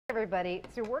Everybody,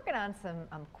 so we're working on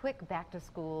some quick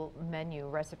back-to-school menu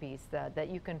recipes that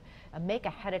you can make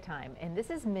ahead of time. And this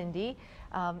is Mindy,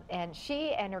 and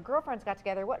she and her girlfriends got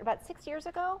together, what, about 6 years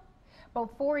ago?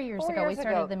 About 4 years ago, we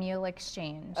started the meal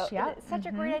exchange. Yeah, it's such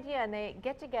a great idea, and they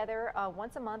get together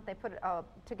once a month. They put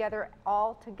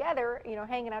all together, you know,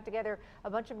 hanging out together, a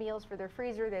bunch of meals for their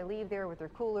freezer. They leave there with their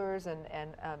coolers and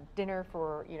dinner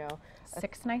for, you know,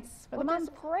 6 nights for the month. Which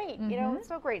is great. You know, it's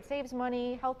so great. Saves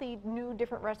money, healthy, new,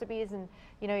 different recipes, and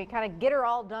you know, you kind of get her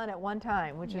all done at one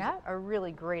time, which is a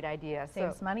really great idea.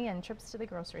 Saves money and trips to the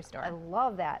grocery store. I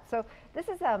love that. So this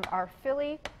is our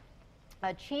Philly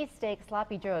cheesesteak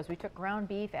sloppy joes. We took ground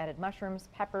beef, added mushrooms,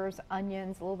 peppers,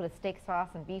 onions, a little bit of steak sauce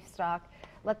and beef stock.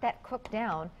 Let that cook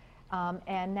down,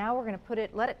 and now we're going to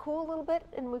let it cool a little bit,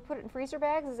 and we put it in freezer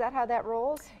bags. Is that how that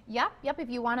rolls? Yep.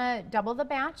 If you want to double the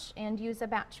batch and use a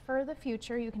batch for the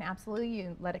future, you can absolutely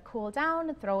let it cool down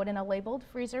and throw it in a labeled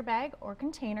freezer bag or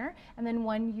container, and then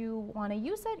when you want to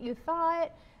use it, you thaw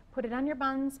it, put it on your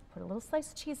buns, put a little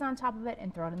slice of cheese on top of it,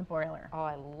 and throw it in the broiler. Oh,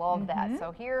 I love that.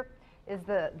 So here is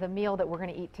the meal that we're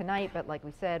going to eat tonight, but like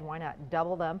we said, why not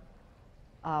double them?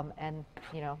 And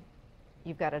you know,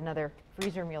 you've got another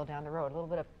freezer meal down the road. A little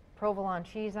bit of provolone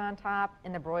cheese on top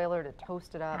in the broiler to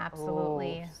toast it up.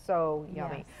 Absolutely. Oh, so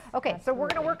yummy. Yes, okay, so we're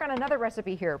going to work on another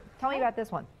recipe here. Tell me about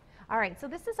this one. All right, so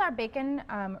this is our bacon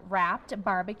wrapped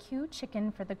barbecue chicken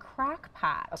for the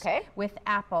Crockpot with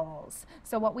apples.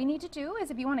 So what we need to do is,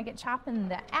 if you want to get chopping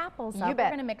the apples up, we're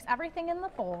going to mix everything in the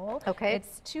bowl. Okay.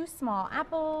 It's 2 small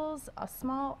apples, a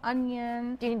small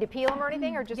onion. Do you need to peel them or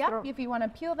anything, or just throw? If you want to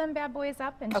peel them bad boys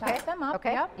up and chop them up.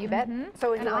 Okay, you bet.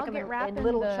 So you like them in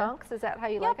little chunks? Is that how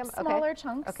you like them? Smaller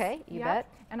chunks. Okay, you bet.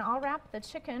 And I'll wrap the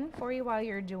chicken for you while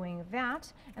you're doing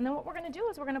that. And then what we're going to do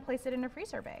is we're going to place it in a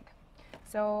freezer bag.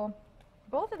 So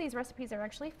both of these recipes are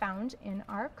actually found in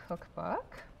our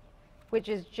cookbook, which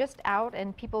is just out,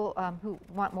 and people who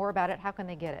want more about it, how can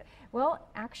they get it? Well,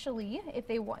 actually, if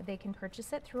they can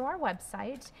purchase it through our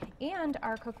website, and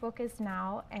our cookbook is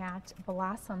now at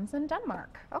Blossoms in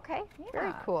Denmark. Okay,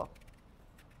 very cool.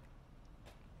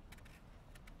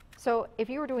 So if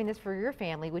you were doing this for your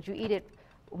family, would you eat it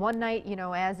one night, you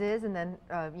know, as is, and then,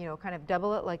 you know, kind of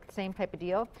double it, like the same type of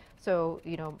deal? So,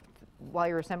 you know, while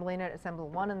you're assembling it, assemble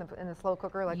one in the slow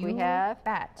cooker like we have? You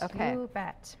bet. Okay. You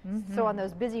bet. So on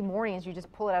those busy mornings, you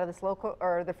just pull it out of the slow cooker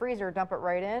or the freezer, dump it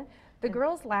right in? The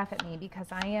girls laugh at me because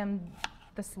I am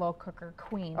the slow cooker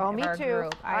queen of me our too.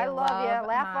 group. I love you.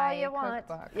 Laugh all you want.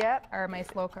 Yep. Or my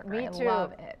slow cooker. Me too. I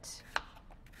love it.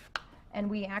 And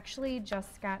we actually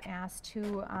just got asked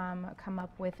to come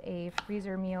up with a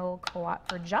freezer meal co-op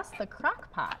for just the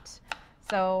Crockpot.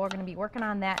 So we're going to be working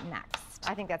on that next.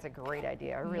 I think that's a great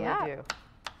idea. I really do.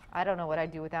 I don't know what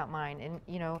I'd do without mine. And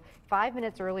you know, 5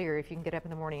 minutes earlier, if you can get up in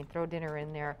the morning, throw dinner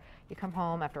in there. You come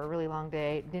home after a really long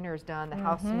day, dinner's done, the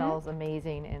house smells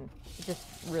amazing, and just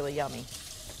really yummy.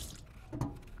 Absolutely.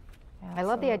 I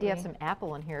love the idea of some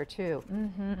apple in here too,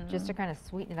 just to kind of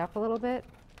sweeten it up a little bit.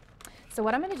 So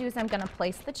what I'm going to do is I'm going to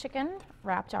place the chicken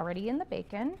wrapped already in the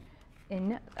bacon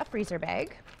in a freezer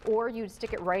bag. Or you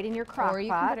stick it right in your crock pot. Or you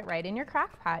can put it right in your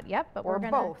crock pot, but or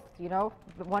both, you know,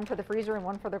 one for the freezer and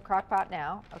one for the crock pot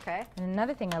now, okay? And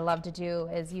another thing I love to do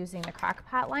is using the crock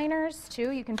pot liners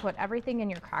too. You can put everything in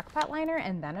your crock pot liner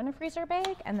and then in a freezer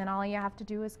bag, and then all you have to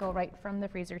do is go right from the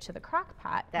freezer to the crock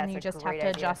pot. And you just have to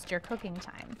adjust your cooking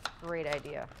time. Great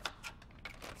idea.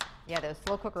 Yeah, those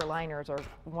slow cooker liners are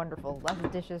wonderful.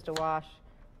 Less dishes to wash.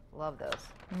 Love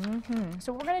those.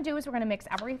 So what we're going to do is we're going to mix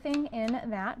everything in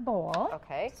that bowl.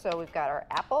 Okay, so we've got our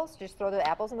apples. Just throw the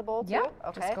apples in the bowl too?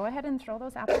 Yep, just go ahead and throw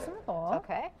those apples in the bowl.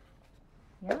 Okay.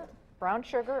 Yep. Brown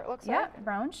sugar, it looks like? Yep,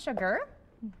 brown sugar.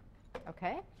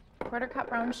 Okay. 1/4 cup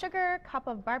brown sugar, cup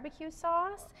of barbecue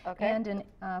sauce, and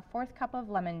a 4th cup of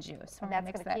lemon juice. And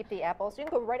that's going to keep the apples. You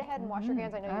can go right ahead and wash your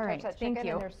hands. I know you touched that chicken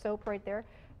and there's soap right there.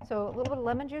 So a little bit of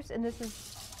lemon juice, and this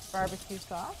is barbecue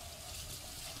sauce.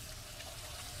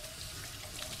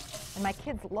 And my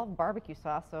kids love barbecue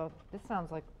sauce, so this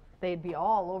sounds like they'd be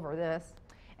all over this.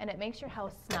 And it makes your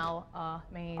house smell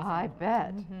amazing. I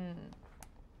bet.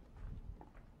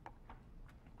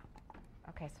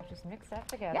 Okay, so just mix that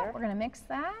together. Yeah, we're going to mix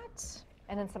that.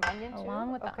 And then some onion too?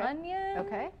 Along with the onion.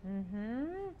 Okay.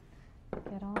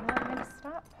 Get all that mixed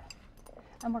up.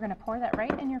 And we're going to pour that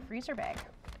right in your freezer bag.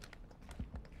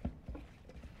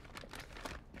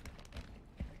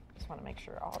 Want to make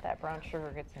sure all that brown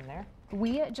sugar gets in there.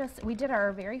 We did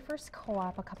our very first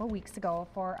co-op a couple weeks ago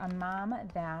for a mom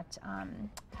that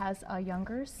has a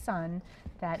younger son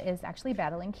that is actually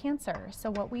battling cancer. So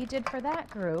what we did for that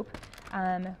group,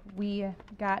 we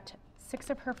got 6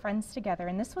 of her friends together,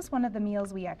 and this was one of the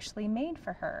meals we actually made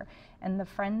for her. And the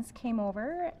friends came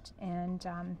over and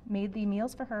made the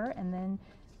meals for her, and then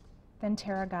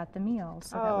Tara got the meal.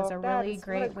 So that was a really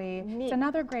great way. It's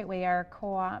another great way our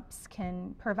co-ops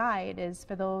can provide is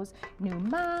for those new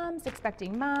moms,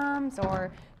 expecting moms,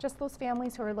 or just those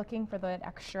families who are looking for that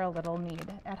extra little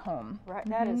need at home. Right,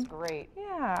 that is great.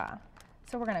 Yeah.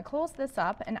 So we're going to close this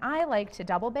up, and I like to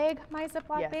double bag my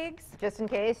Ziploc bags. Just in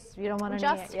case you don't want to.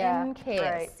 Just in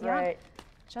case. Right.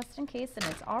 Just in case, and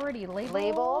it's already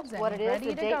labeled and what it is, ready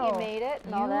the to date go. you made it,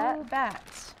 and all that. You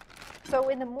bet. So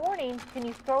in the morning, can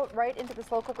you throw it right into the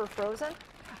slow cooker frozen?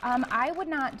 I would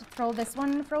not throw this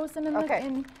one frozen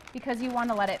in because you want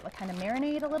to let it kind of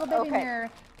marinate a little bit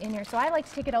in your. So I like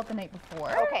to take it out the night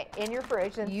before. Okay, in your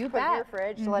fridge, and you put it bet. in your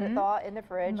fridge to let it thaw in the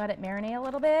fridge. And let it marinate a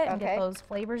little bit and get those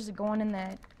flavors going in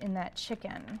that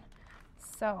chicken.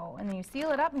 So, and then you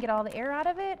seal it up and get all the air out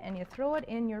of it, and you throw it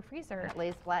in your freezer. It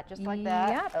lays flat just like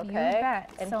that. Yep, you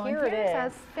bet. And so here it is.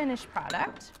 Says finished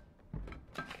product.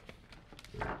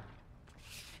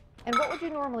 And what would you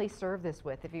normally serve this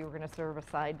with if you were going to serve a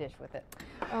side dish with it?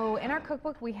 Oh, in our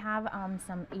cookbook we have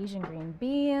some Asian green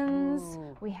beans.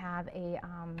 Ooh. We have a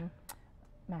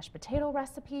mashed potato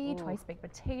recipe, twice baked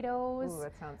potatoes. Ooh,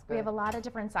 that sounds good. We have a lot of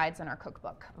different sides in our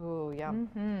cookbook. Ooh, yum.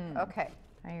 Okay.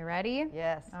 Are you ready?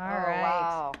 Yes. All right.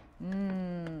 Wow.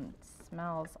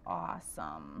 Smells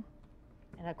awesome.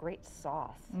 And a great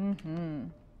sauce.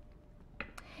 And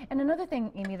another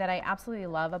thing, Amy, that I absolutely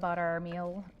love about our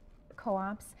meal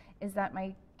co-ops is that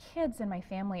my kids and my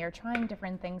family are trying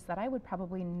different things that I would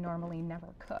probably normally never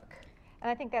cook.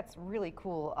 And I think that's really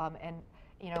cool. And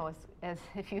you know, as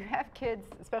if you have kids,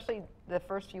 especially the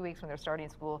first few weeks when they're starting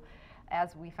school,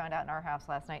 as we found out in our house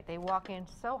last night, they walk in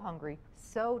so hungry,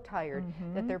 so tired,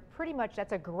 that they're pretty much,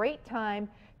 that's a great time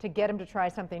to get them to try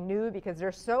something new because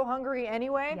they're so hungry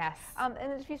anyway. Yes. And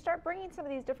if you start bringing some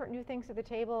of these different new things to the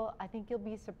table, I think you'll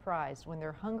be surprised. When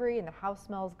they're hungry and the house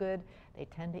smells good, they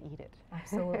tend to eat it.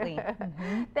 Absolutely.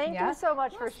 Thank you so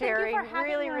much for sharing. Thank you for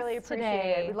having really us appreciate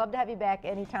today. it. We'd love to have you back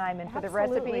anytime. And for the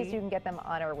recipes, you can get them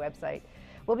on our website.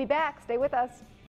 We'll be back. Stay with us.